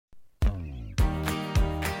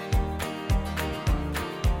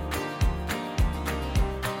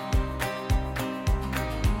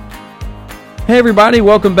Hey everybody,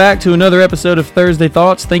 welcome back to another episode of Thursday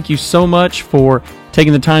Thoughts. Thank you so much for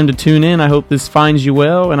taking the time to tune in. I hope this finds you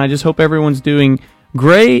well, and I just hope everyone's doing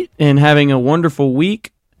great and having a wonderful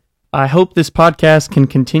week. I hope this podcast can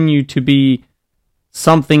continue to be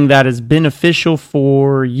something that is beneficial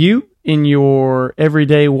for you in your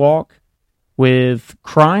everyday walk with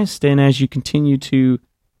Christ and as you continue to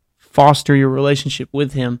foster your relationship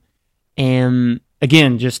with Him. And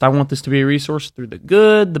again, I want this to be a resource through the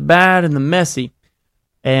good, the bad, and the messy.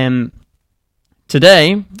 And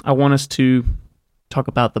today, I want us to talk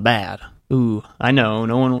about the bad. Ooh, I know,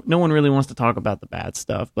 no one really wants to talk about the bad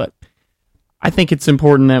stuff, but I think it's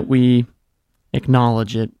important that we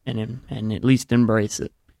acknowledge it and at least embrace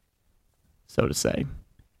it, so to say.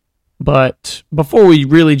 But before we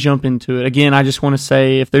really jump into it, again, I just want to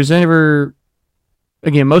say if there's ever...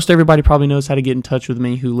 Again, most everybody probably knows how to get in touch with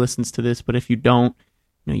me who listens to this, but if you don't,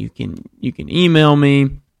 you can email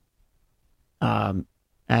me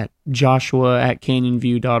at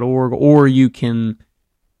joshua@canyonview.org, or you can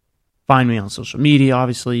find me on social media,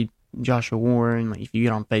 obviously, Joshua Warren. If you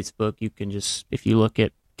get on Facebook, you can if you look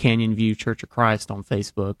at Canyon View Church of Christ on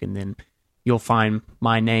Facebook, and then you'll find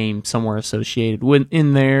my name somewhere associated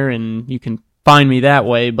in there, and you can find me that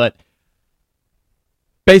way, but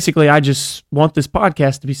basically, I just want this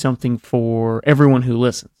podcast to be something for everyone who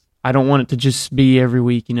listens. I don't want it to just be every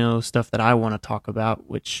week, stuff that I want to talk about,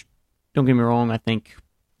 which, don't get me wrong, I think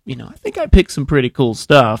I picked some pretty cool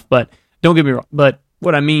stuff, but don't get me wrong. But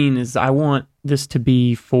what I mean is I want this to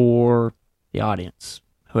be for the audience,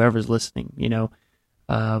 whoever's listening, and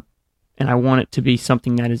I want it to be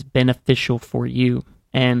something that is beneficial for you.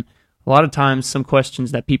 And a lot of times, some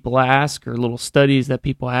questions that people ask or little studies that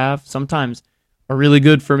people have, sometimes are really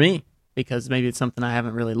good for me because maybe it's something I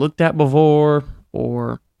haven't really looked at before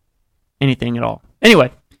or anything at all.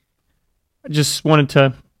 Anyway, I just wanted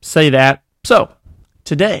to say that. So,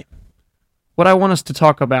 today, what I want us to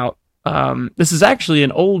talk about, this is actually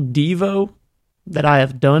an old Devo that I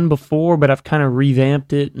have done before, but I've kind of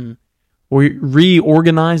revamped it and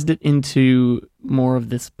reorganized it into more of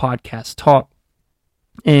this podcast talk.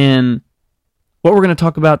 And what we're going to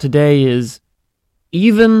talk about today is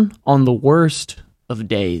even on the worst of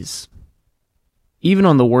days. Even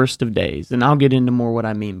on the worst of days. And I'll get into more what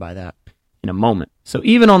I mean by that in a moment. So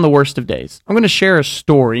even on the worst of days, I'm going to share a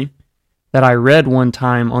story that I read one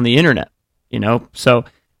time on the internet. So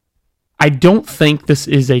I don't think this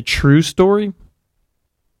is a true story.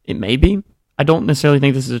 It may be. I don't necessarily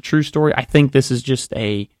think this is a true story. I think this is just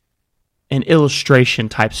an illustration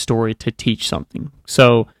type story to teach something.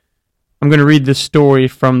 So I'm going to read this story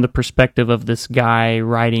from the perspective of this guy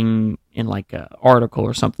writing in like an article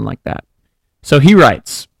or something like that. So he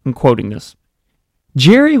writes, I'm quoting this,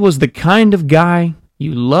 "Jerry was the kind of guy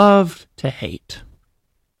you loved to hate.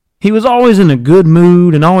 He was always in a good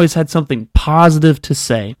mood and always had something positive to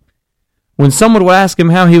say. When someone would ask him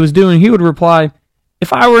how he was doing, he would reply,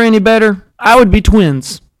 'If I were any better, I would be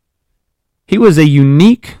twins.' He was a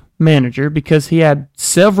unique manager because he had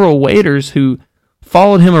several waiters who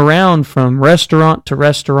followed him around from restaurant to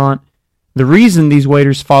restaurant. The reason these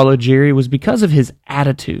waiters followed Jerry was because of his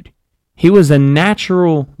attitude. He was a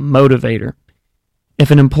natural motivator. If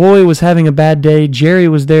an employee was having a bad day, Jerry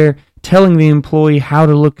was there telling the employee how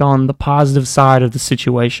to look on the positive side of the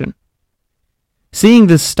situation. Seeing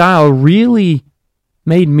this style really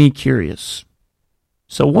made me curious.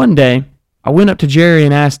 So one day, I went up to Jerry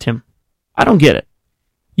and asked him, 'I don't get it.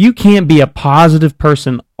 You can't be a positive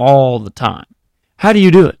person all the time. How do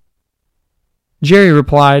you do it?' Jerry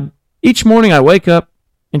replied, 'Each morning I wake up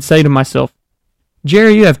and say to myself,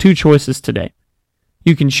 Jerry, you have two choices today.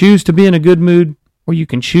 You can choose to be in a good mood, or you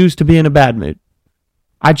can choose to be in a bad mood.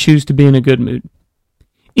 I choose to be in a good mood.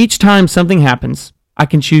 Each time something happens, I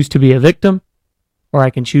can choose to be a victim, or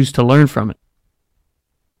I can choose to learn from it.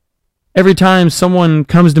 Every time someone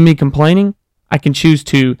comes to me complaining, I can choose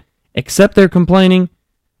to accept their complaining,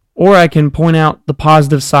 or I can point out the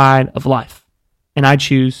positive side of life. And I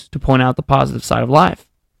choose to point out the positive side of life.'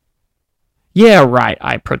 'Yeah, right,'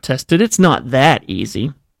 I protested. 'It's not that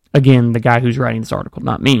easy.' Again, the guy who's writing this article,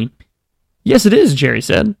 not me. 'Yes, it is,' Jerry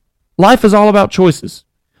said. 'Life is all about choices.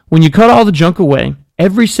 When you cut all the junk away,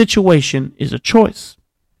 every situation is a choice.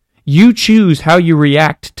 You choose how you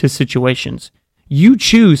react to situations. You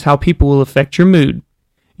choose how people will affect your mood.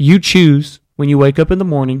 You choose when you wake up in the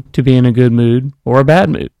morning to be in a good mood or a bad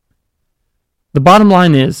mood. The bottom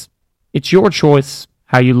line is, it's your choice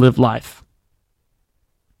how you live life.'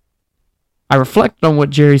 I reflected on what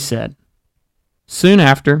Jerry said. Soon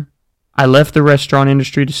after, I left the restaurant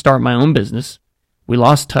industry to start my own business. We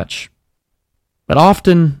lost touch. But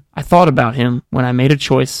often, I thought about him when I made a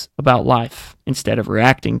choice about life instead of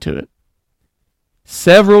reacting to it.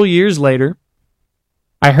 Several years later,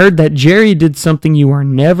 I heard that Jerry did something you are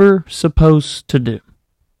never supposed to do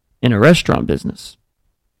in a restaurant business.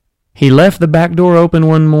 He left the back door open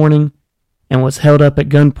one morning and was held up at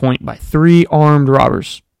gunpoint by 3 armed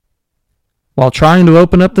robbers. While trying to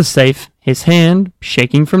open up the safe, his hand,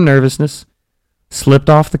 shaking from nervousness, slipped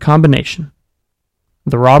off the combination.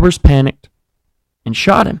 The robbers panicked and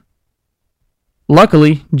shot him.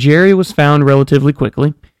 Luckily, Jerry was found relatively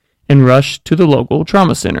quickly and rushed to the local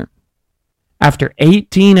trauma center. After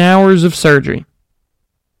 18 hours of surgery,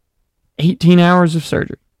 18 hours of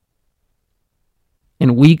surgery,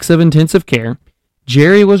 and weeks of intensive care,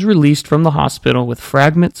 Jerry was released from the hospital with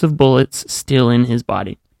fragments of bullets still in his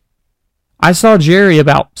body. I saw Jerry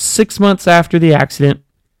about 6 months after the accident.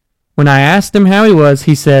 When I asked him how he was,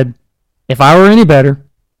 he said, "If I were any better,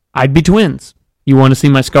 I'd be twins. You want to see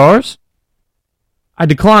my scars?" I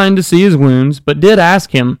declined to see his wounds, but did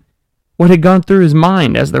ask him what had gone through his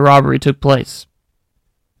mind as the robbery took place.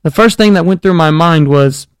 "The first thing that went through my mind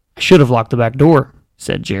was, I should have locked the back door,"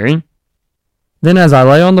 said Jerry. "Then as I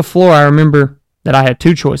lay on the floor, I remember that I had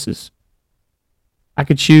 2 choices. I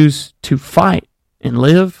could choose to fight and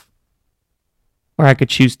live, or I could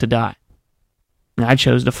choose to die. And I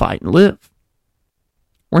chose to fight and live."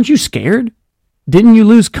 "Weren't you scared? Didn't you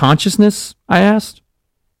lose consciousness?" I asked.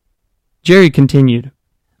 Jerry continued,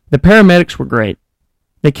 "The paramedics were great.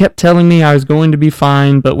 They kept telling me I was going to be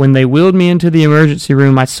fine, but when they wheeled me into the emergency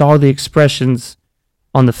room, I saw the expressions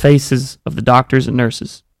on the faces of the doctors and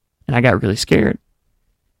nurses, and I got really scared.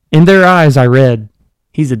 In their eyes, I read,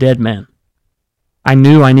 'He's a dead man.' I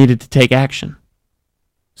knew I needed to take action."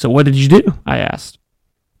 "So what did you do?" I asked.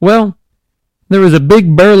 "Well, there was a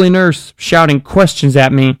big burly nurse shouting questions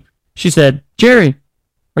at me. She said, 'Jerry,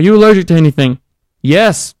 are you allergic to anything?'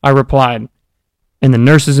 'Yes,' I replied. And the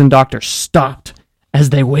nurses and doctors stopped as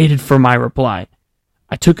they waited for my reply.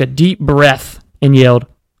 I took a deep breath and yelled,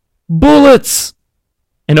 'Bullets!'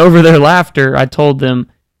 And over their laughter, I told them,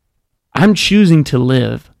 'I'm choosing to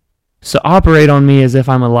live, so operate on me as if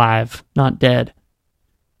I'm alive, not dead.'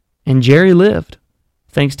 And Jerry lived,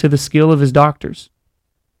 thanks to the skill of his doctors,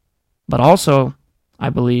 but also, I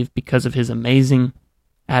believe, because of his amazing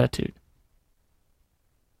attitude.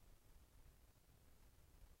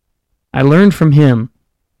 I learned from him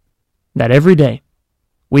that every day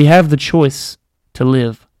we have the choice to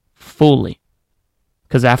live fully,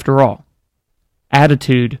 because after all,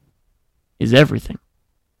 attitude is everything."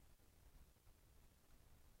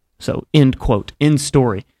 So, end quote, end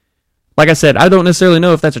story. Like I said, I don't necessarily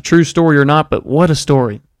know if that's a true story or not, but what a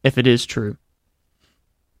story if it is true.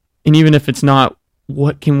 And even if it's not,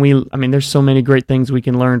 there's so many great things we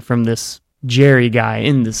can learn from this Jerry guy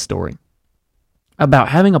in this story about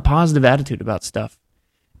having a positive attitude about stuff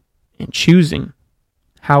and choosing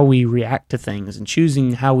how we react to things and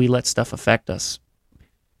choosing how we let stuff affect us.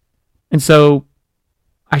 And so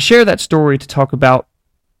I share that story to talk about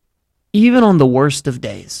even on the worst of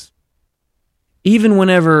days, even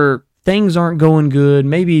whenever things aren't going good,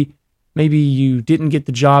 maybe you didn't get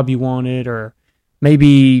the job you wanted, or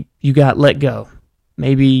maybe you got let go.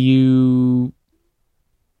 Maybe you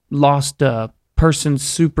lost a person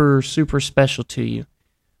super, super special to you.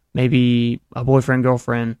 Maybe a boyfriend,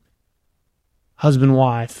 girlfriend, husband,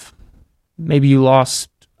 wife. Maybe you lost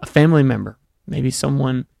a family member. Maybe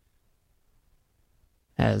someone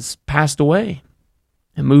has passed away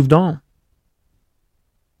and moved on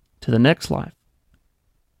to the next life.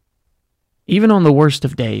 Even on the worst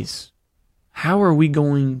of days, how are we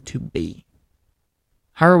going to be?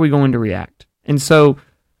 How are we going to react? And so,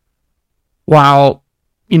 while,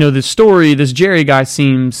 this story, this Jerry guy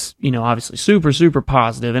seems, obviously super, super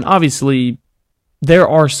positive, and obviously there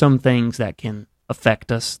are some things that can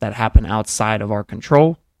affect us that happen outside of our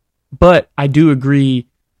control, but I do agree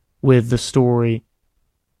with the story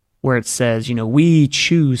where it says, we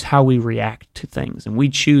choose how we react to things, and we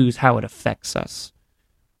choose how it affects us.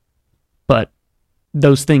 But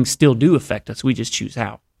those things still do affect us. We just choose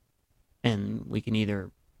how. And we can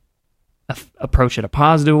either approach it a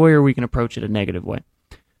positive way or we can approach it a negative way.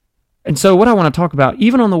 And so what I want to talk about,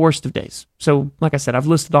 even on the worst of days. So, like I said, I've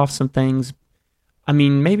listed off some things.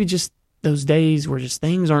 Maybe just those days where just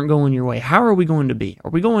things aren't going your way. How are we going to be?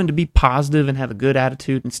 Are we going to be positive and have a good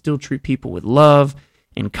attitude and still treat people with love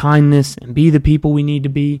and kindness and be the people we need to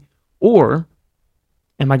be? Or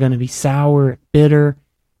am I going to be sour, bitter,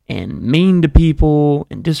 and mean to people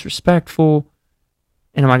and disrespectful?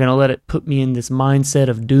 And am I going to let it put me in this mindset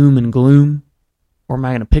of doom and gloom? Or am I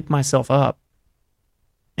going to pick myself up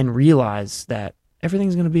and realize that,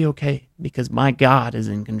 everything's going to be okay because my God is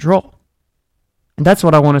in control. And that's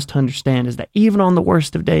what I want us to understand, is that even on the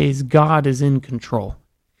worst of days, God is in control.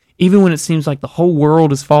 Even when it seems like the whole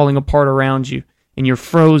world is falling apart around you and you're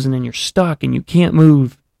frozen and you're stuck and you can't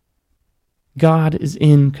move, God is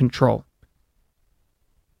in control.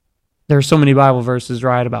 There are so many Bible verses,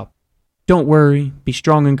 right, about don't worry, be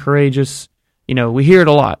strong and courageous. We hear it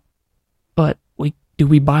a lot, but do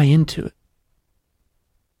we buy into it?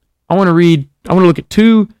 I want to look at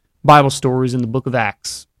 2 Bible stories in the book of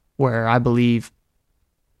Acts where I believe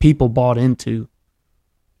people bought into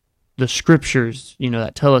the scriptures,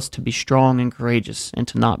 that tell us to be strong and courageous and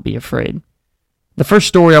to not be afraid. The first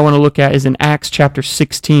story I want to look at is in Acts chapter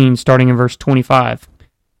 16, starting in verse 25.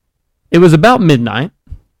 It was about midnight.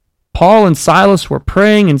 Paul and Silas were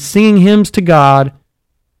praying and singing hymns to God,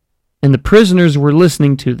 and the prisoners were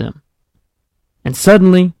listening to them. And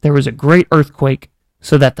suddenly there was a great earthquake,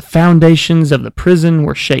 so that the foundations of the prison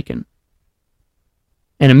were shaken.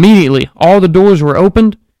 And immediately all the doors were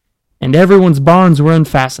opened, and everyone's bonds were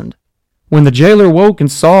unfastened. When the jailer woke and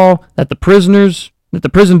saw that the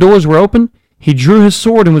prison doors were open, he drew his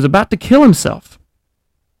sword and was about to kill himself,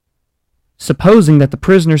 supposing that the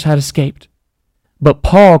prisoners had escaped. But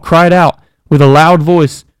Paul cried out with a loud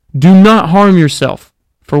voice, "Do not harm yourself,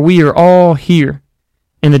 for we are all here."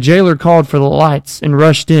 And the jailer called for the lights and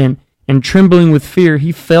rushed in, and trembling with fear,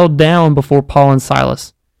 he fell down before Paul and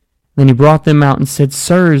Silas. Then he brought them out and said,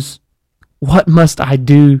 "Sirs, what must I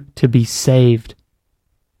do to be saved?"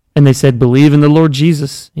 And they said, "Believe in the Lord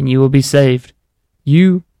Jesus, and you will be saved,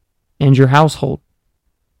 you and your household."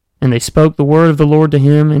 And they spoke the word of the Lord to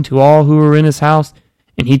him and to all who were in his house.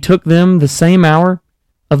 And he took them the same hour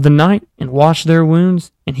of the night and washed their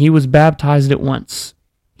wounds, and he was baptized at once,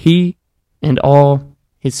 he and all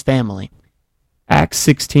his family. Acts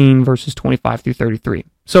 16, verses 25 through 33.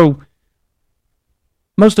 So,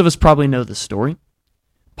 most of us probably know this story.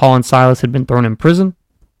 Paul and Silas had been thrown in prison,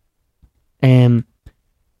 and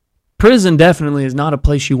prison definitely is not a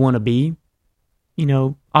place you want to be.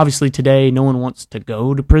 Obviously today, no one wants to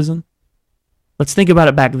go to prison. Let's think about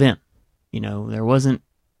it back then. There wasn't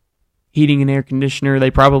heating and air conditioner.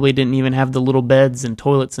 They probably didn't even have the little beds and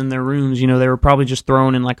toilets in their rooms. They were probably just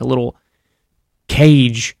thrown in like a little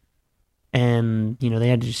cage, and, they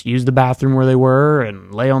had to just use the bathroom where they were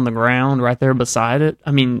and lay on the ground right there beside it.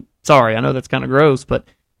 Sorry, I know that's kind of gross, but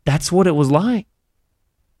that's what it was like.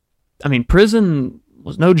 Prison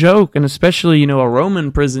was no joke, and especially, a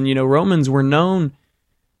Roman prison. Romans were known,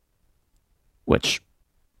 which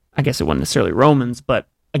I guess it wasn't necessarily Romans, but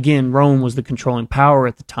again, Rome was the controlling power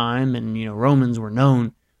at the time, and, Romans were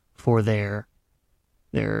known for their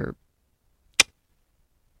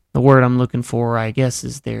the word I'm looking for, I guess,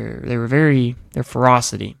 is their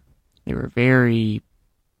ferocity. They were very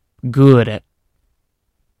good at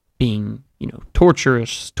being,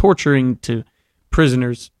 torturing to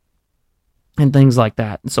prisoners and things like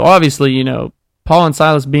that. And so obviously, Paul and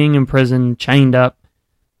Silas being in prison, chained up,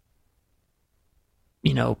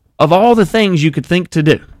 of all the things you could think to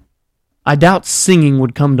do, I doubt singing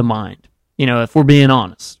would come to mind, if we're being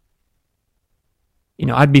honest.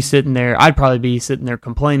 I'd probably be sitting there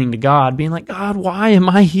complaining to God, being like, "God, why am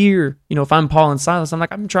I here?" If I'm Paul and Silas, I'm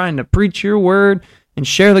like, I'm trying to preach your word and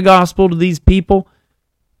share the gospel to these people,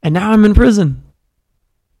 and now I'm in prison.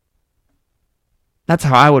 That's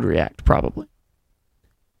how I would react, probably.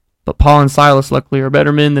 But Paul and Silas, luckily, are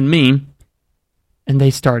better men than me, and they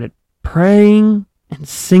started praying and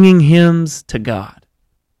singing hymns to God.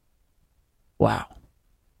 Wow.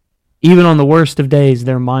 Even on the worst of days,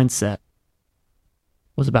 their mindset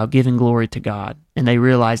was about giving glory to God, and they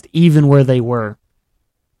realized, even where they were,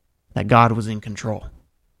 that God was in control.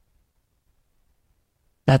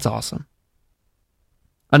 That's awesome.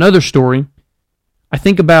 Another story I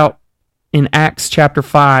think about in Acts chapter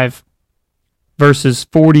 5, verses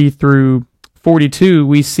 40 through 42,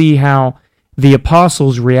 we see how the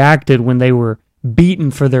apostles reacted when they were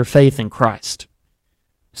beaten for their faith in Christ.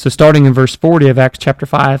 So starting in verse 40 of Acts chapter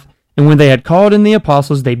 5, "And when they had called in the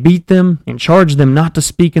apostles, they beat them and charged them not to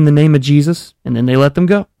speak in the name of Jesus, and then they let them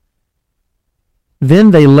go.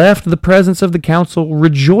 Then they left the presence of the council,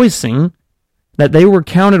 rejoicing that they were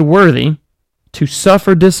counted worthy to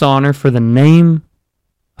suffer dishonor for the name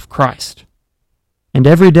of Christ. And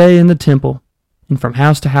every day in the temple and from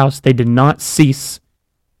house to house they did not cease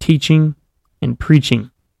teaching and preaching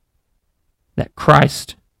that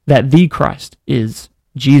the Christ is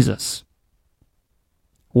Jesus."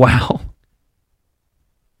 Wow.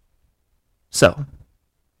 So,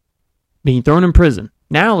 being thrown in prison.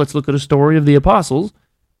 Now let's look at a story of the apostles.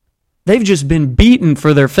 They've just been beaten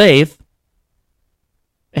for their faith,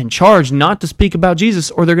 and charged not to speak about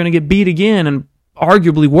Jesus, or they're going to get beat again and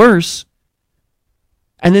arguably worse.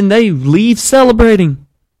 And then they leave celebrating.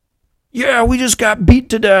 Yeah, we just got beat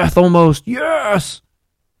to death almost. Yes.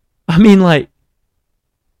 I mean, like,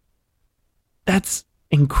 that's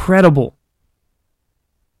incredible.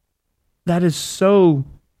 That is so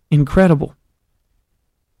incredible.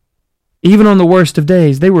 Even on the worst of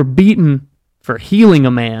days, they were beaten for healing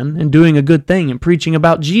a man and doing a good thing and preaching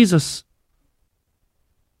about Jesus.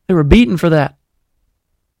 They were beaten for that.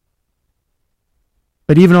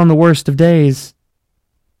 But even on the worst of days,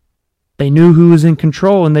 they knew who was in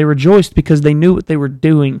control, and they rejoiced because they knew what they were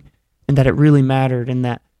doing and that it really mattered, and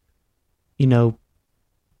that,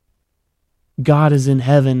 God is in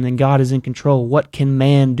heaven and God is in control. What can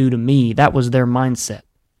man do to me? That was their mindset.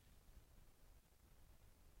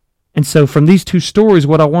 And so from these two stories,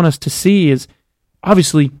 what I want us to see is,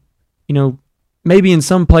 obviously, maybe in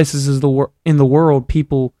some places in the world,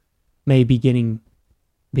 people may be getting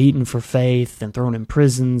beaten for faith and thrown in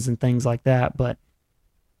prisons and things like that. But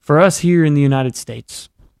for us here in the United States,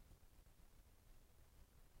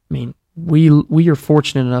 I mean, we are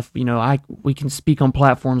fortunate enough, we can speak on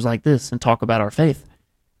platforms like this and talk about our faith.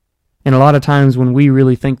 And a lot of times when we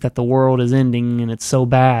really think that the world is ending and it's so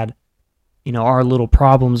bad, our little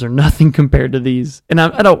problems are nothing compared to these. And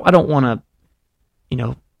I don't want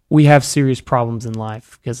to, we have serious problems in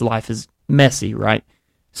life because life is messy, right?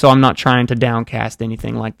 So I'm not trying to downcast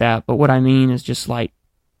anything like that. But what I mean is just like,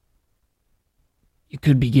 you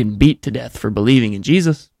could be getting beat to death for believing in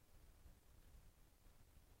Jesus.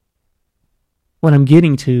 What I'm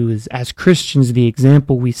getting to is, as Christians, the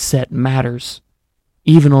example we set matters,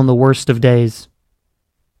 even on the worst of days.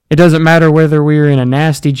 It doesn't matter whether we're in a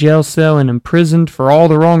nasty jail cell and imprisoned for all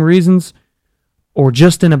the wrong reasons, or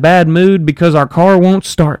just in a bad mood because our car won't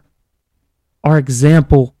start. Our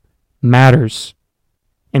example matters,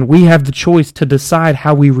 and we have the choice to decide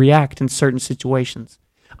how we react in certain situations.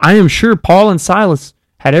 I am sure Paul and Silas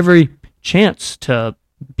had every chance to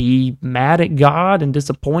be mad at God and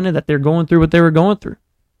disappointed that they're going through what they were going through.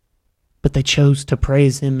 But they chose to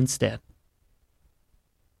praise Him instead.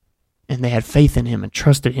 And they had faith in Him and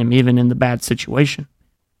trusted Him even in the bad situation.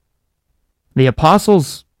 The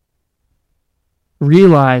apostles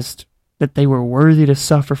realized that they were worthy to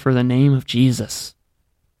suffer for the name of Jesus.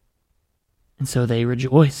 And so they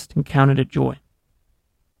rejoiced and counted it joy.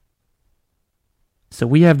 So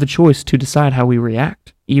we have the choice to decide how we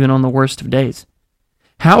react, even on the worst of days.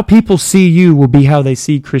 How people see you will be how they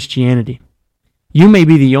see Christianity. You may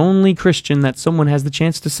be the only Christian that someone has the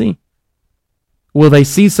chance to see. Will they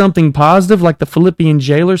see something positive like the Philippian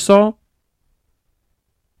jailer saw?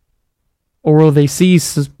 Or will they see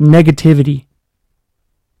negativity?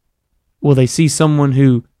 Will they see someone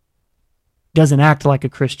who doesn't act like a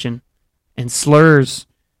Christian and slurs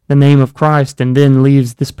the name of Christ and then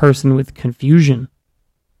leaves this person with confusion?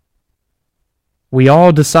 We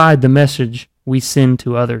all decide the message we send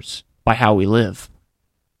to others by how we live.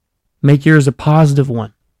 Make yours a positive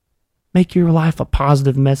one. Make your life a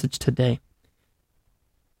positive message today.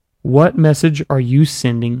 What message are you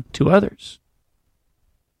sending to others?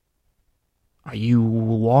 Are you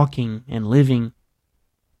walking and living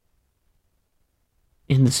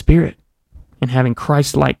in the Spirit and having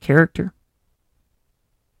Christ-like character?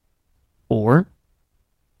 Or,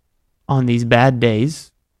 on these bad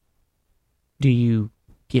days, do you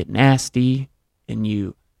get nasty and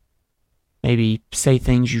you maybe say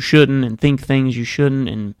things you shouldn't and think things you shouldn't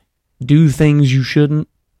and do things you shouldn't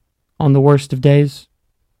on the worst of days?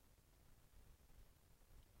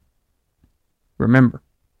 Remember,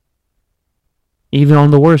 even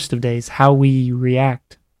on the worst of days, how we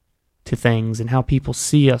react to things and how people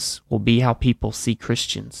see us will be how people see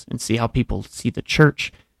Christians and see how people see the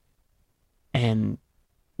church. And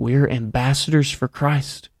we're ambassadors for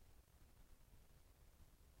Christ.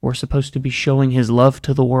 We're supposed to be showing His love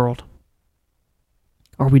to the world.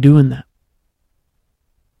 Are we doing that?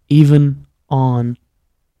 Even on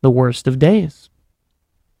the worst of days.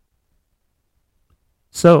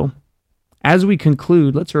 So, as we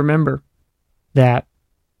conclude, let's remember that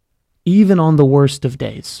even on the worst of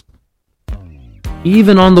days,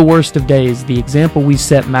 the example we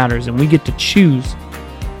set matters, and we get to choose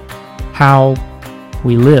how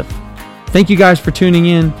we live. Thank you guys for tuning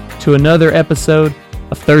in to another episode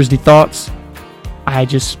of Thursday Thoughts. I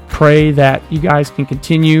just pray that you guys can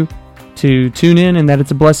continue to tune in and that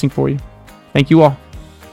it's a blessing for you. Thank you all.